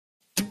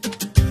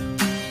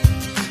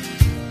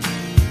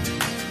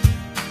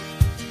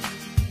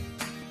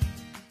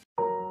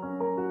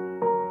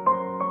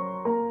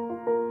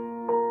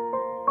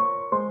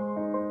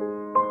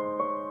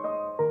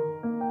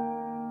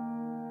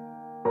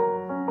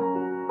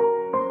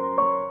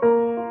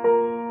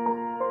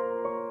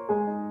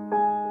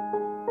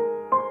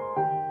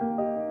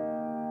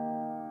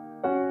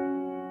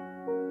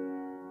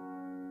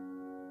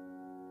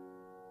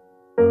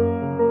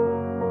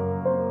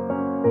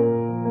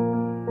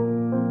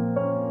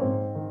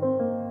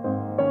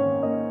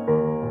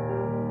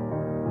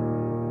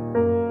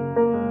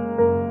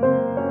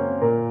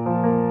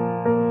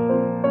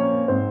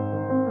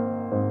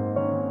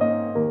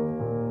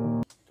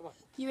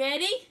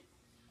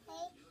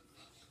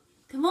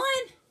Come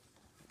on.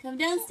 Come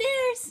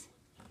downstairs.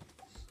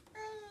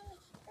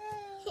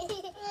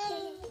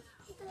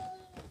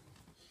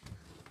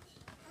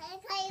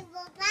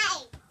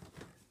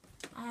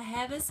 I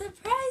have a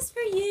surprise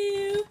for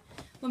you.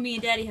 Well, me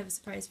and Daddy have a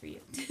surprise for you.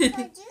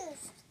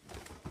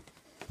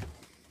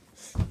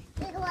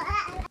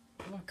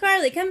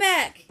 Carly, come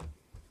back.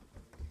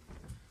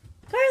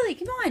 Carly,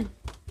 come on.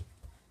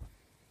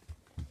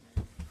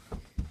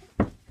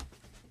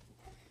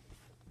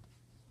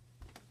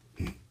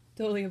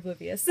 Totally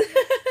oblivious.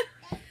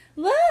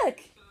 Look.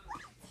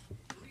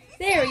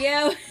 There we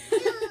go.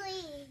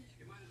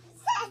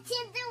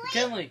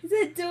 Kinley. Is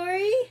that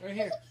Dory? Right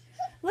here.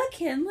 Look,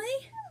 Kinley.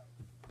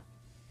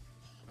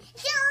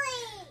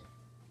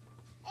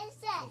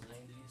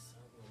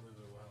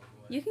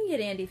 You can get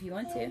Andy if you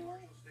want to.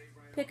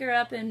 Pick her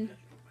up and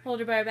hold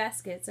her by her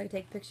basket so I can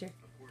take a picture.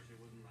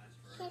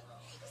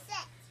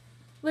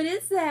 What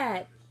is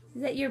that?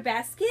 Is that your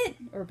basket?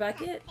 Or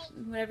bucket?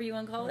 Whatever you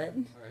want to call it.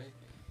 Alright.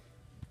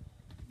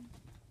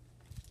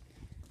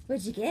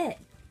 What'd you get?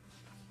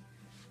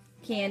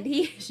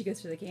 Candy? She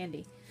goes for the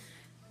candy.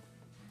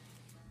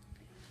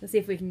 Let's see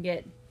if we can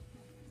get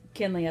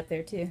Kinley up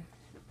there too.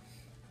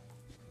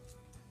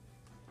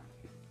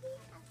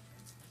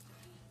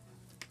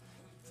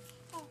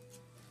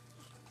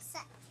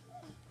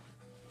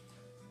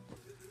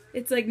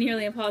 It's like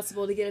nearly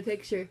impossible to get a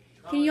picture.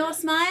 Can you all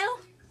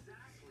smile?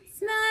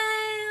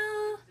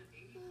 Smile!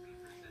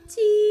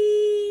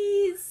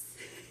 Cheese!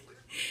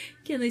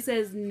 Kinley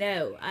says,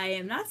 no, I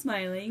am not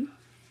smiling.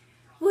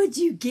 What'd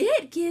you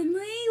get, Kinley?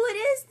 What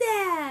is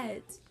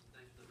that?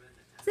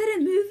 Is that a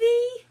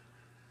movie?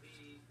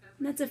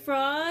 And that's a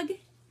frog?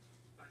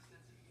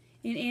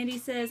 And Andy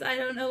says, I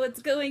don't know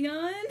what's going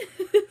on.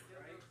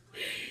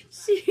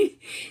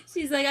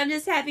 She's like, I'm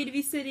just happy to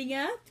be sitting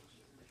up.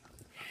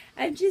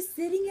 I'm just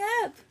sitting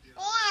up.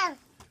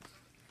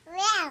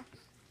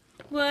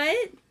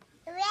 What?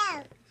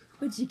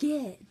 What'd you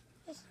get?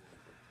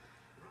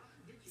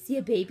 See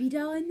a baby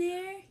doll in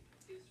there?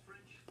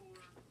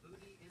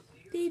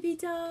 Baby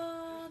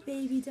doll,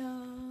 baby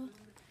doll.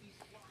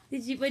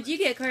 What'd you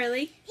get,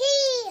 Carly?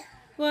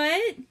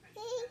 What?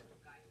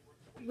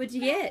 What'd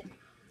you get?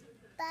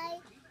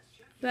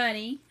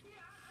 Bunny.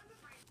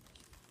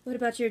 What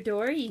about your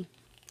Dory?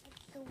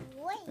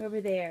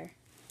 Over there.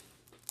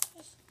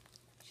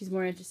 She's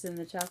more interested in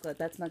the chocolate.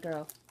 That's my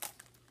girl.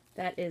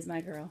 That is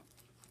my girl.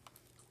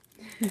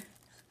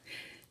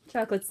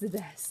 Chocolate's the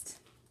best.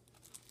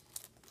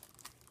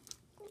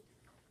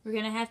 We're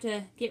gonna have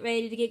to get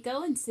ready to get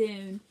going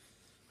soon.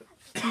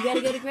 You gotta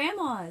go to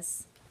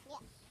Grandma's.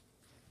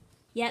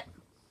 Yep.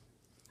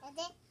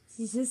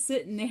 She's just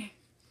sitting there.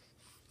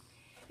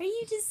 Are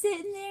you just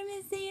sitting there,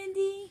 Miss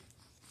Sandy?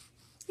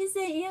 Yes,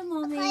 I am,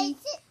 Mommy.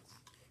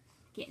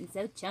 Getting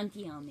so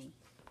chunky on me.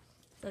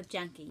 So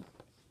chunky.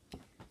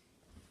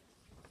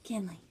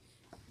 Kinley,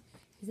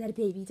 is that a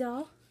baby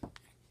doll?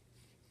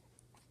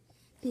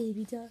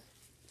 Baby doll.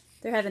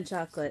 They're having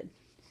chocolate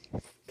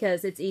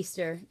because it's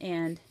Easter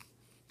and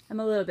I'm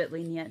a little bit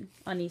lenient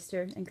on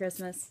Easter and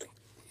Christmas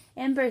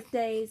and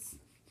birthdays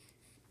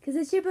because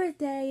it's your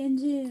birthday in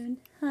June,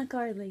 huh,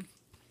 Carly?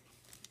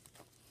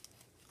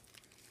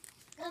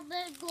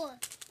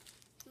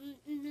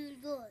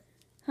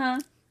 Huh?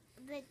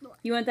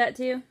 You want that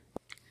too?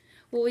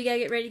 Well, we gotta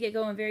get ready to get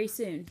going very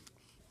soon.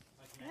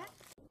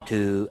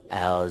 2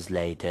 hours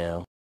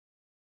later.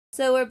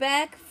 So we're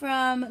back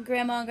from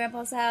Grandma and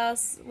Grandpa's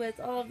house with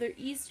all of their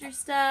Easter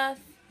stuff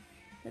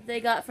that they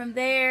got from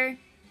there.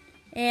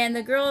 And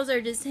the girls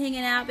are just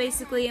hanging out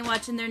basically and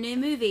watching their new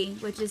movie,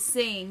 which is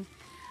Sing.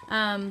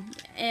 And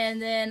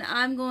then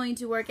I'm going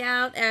to work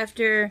out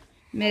after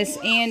Miss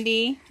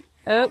Andy.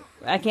 Oh,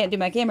 I can't do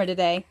my camera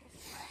today.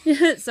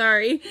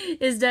 Sorry.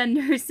 Is done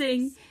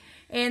nursing.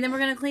 And then we're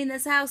going to clean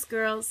this house,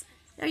 girls.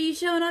 Are you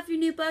showing off your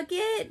new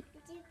bucket?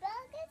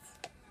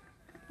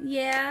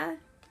 Yeah.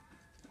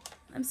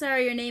 I'm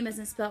sorry your name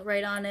isn't spelt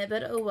right on it,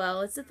 but oh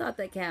well, it's the thought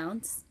that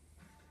counts.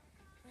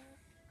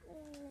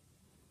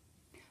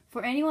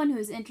 For anyone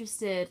who's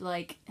interested,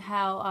 like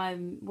how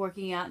I'm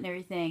working out and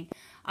everything,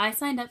 I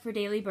signed up for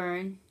Daily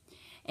Burn,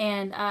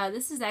 and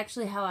this is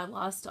actually how I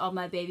lost all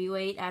my baby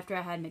weight after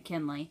I had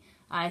McKinley.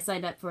 I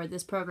signed up for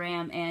this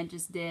program and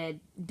just did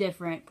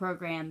different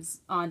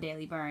programs on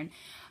Daily Burn.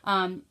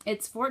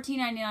 It's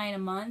 $14.99 a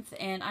month,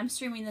 and I'm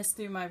streaming this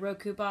through my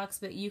Roku box,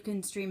 but you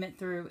can stream it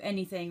through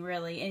anything,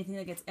 really, anything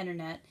that gets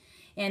internet.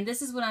 And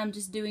this is what I'm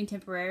just doing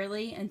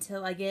temporarily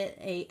until I get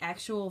a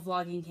actual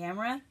vlogging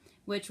camera,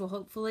 which will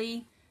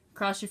hopefully,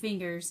 cross your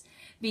fingers,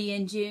 be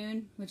in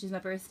June, which is my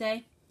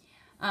birthday.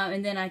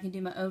 And then I can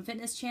do my own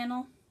fitness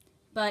channel.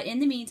 But in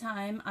the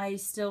meantime, I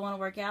still want to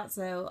work out,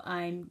 so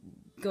I'm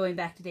going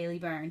back to Daily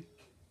Burn.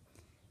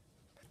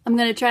 I'm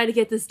going to try to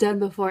get this done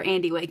before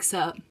Andy wakes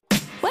up.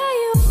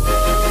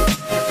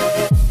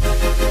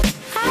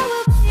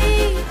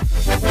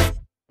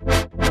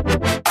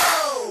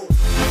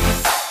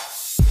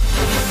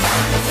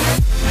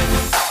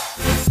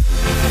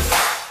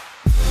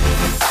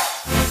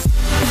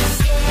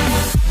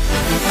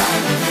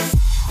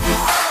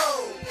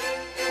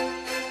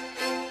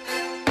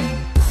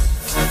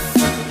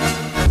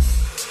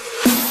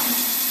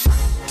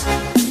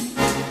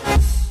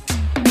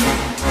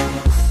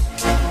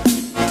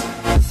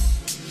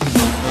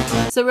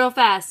 So real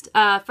fast,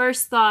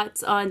 first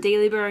thoughts on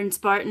Daily Burn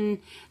Spartan,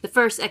 the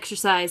first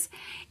exercise.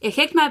 It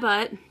kicked my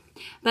butt,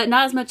 but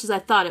not as much as I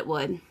thought it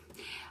would.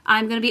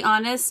 I'm going to be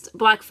honest,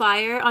 Black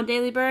Fire on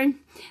Daily Burn,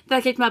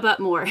 that kicked my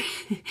butt more.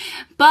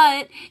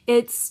 But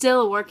it's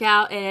still a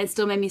workout and it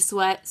still made me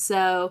sweat,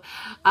 so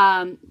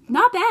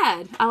not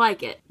bad. I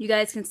like it. You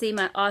guys can see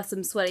my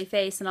awesome sweaty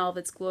face in all of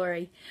its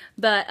glory.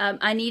 But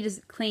I need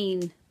to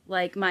clean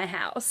like my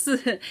house.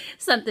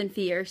 Something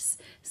fierce.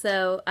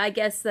 So I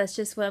guess that's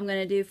just what I'm going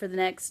to do for the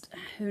next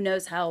who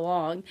knows how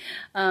long.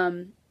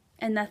 And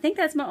I think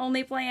that's my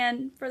only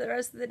plan for the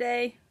rest of the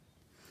day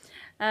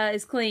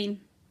is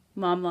clean.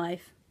 Mom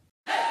life.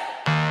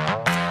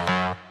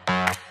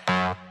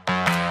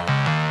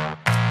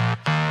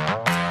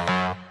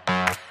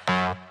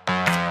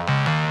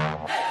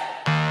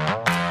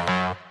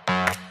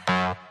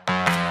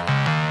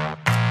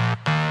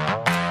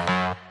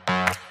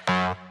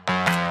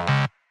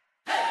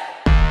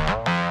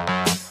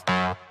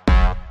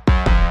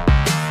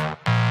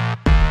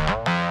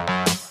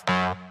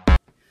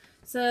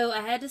 So I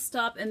had to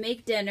stop and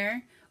make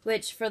dinner,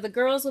 which for the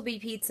girls will be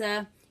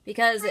pizza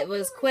because it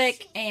was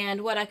quick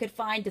and what I could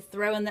find to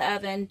throw in the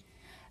oven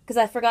because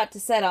I forgot to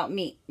set out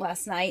meat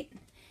last night.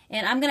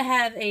 And I'm going to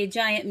have a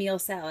giant meal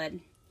salad.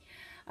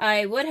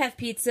 I would have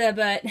pizza,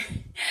 but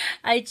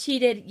I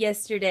cheated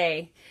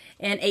yesterday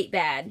and ate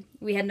bad.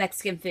 We had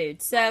Mexican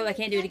food, so I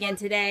can't do it again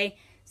today.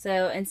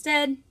 So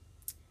instead,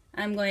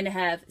 I'm going to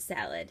have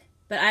salad.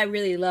 But I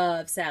really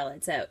love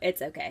salad, so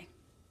it's okay.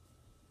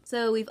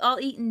 So we've all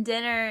eaten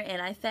dinner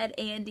and I fed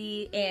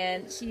Andy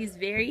and she's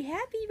very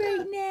happy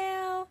right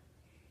now.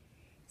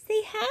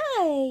 Say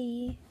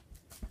hi.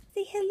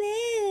 Say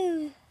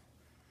hello.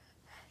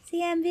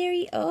 Say I'm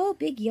very, oh,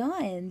 big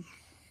yawn.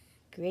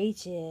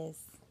 Gracious.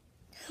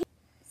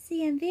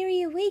 See, I'm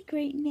very awake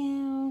right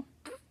now.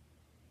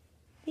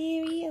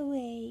 Very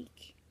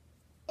awake.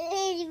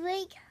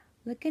 Awake.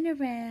 Looking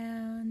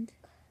around.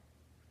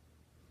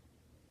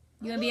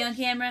 You want to be on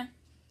camera?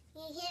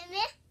 You hear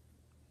me?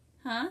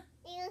 Huh?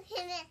 You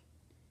hear me?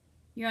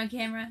 You're on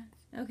camera?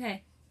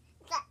 Okay.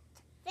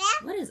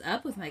 What is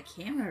up with my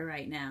camera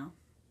right now?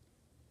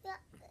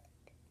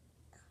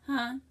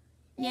 Huh?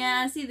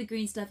 Yeah, I see the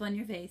green stuff on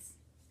your face.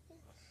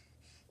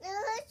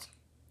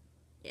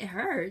 It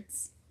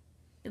hurts.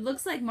 It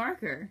looks like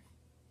marker.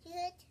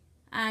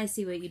 I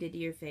see what you did to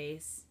your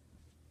face.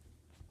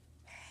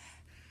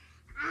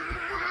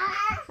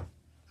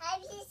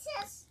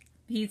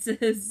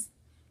 Pizzas.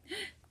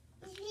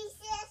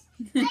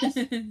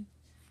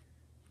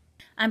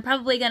 I'm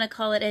probably going to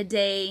call it a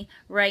day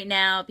right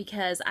now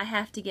because I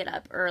have to get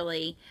up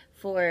early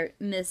for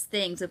Miss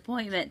Thing's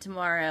appointment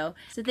tomorrow.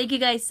 So thank you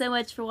guys so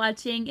much for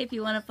watching. If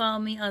you want to follow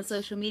me on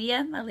social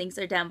media, my links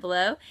are down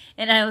below.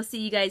 And I will see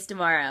you guys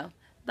tomorrow.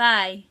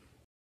 Bye.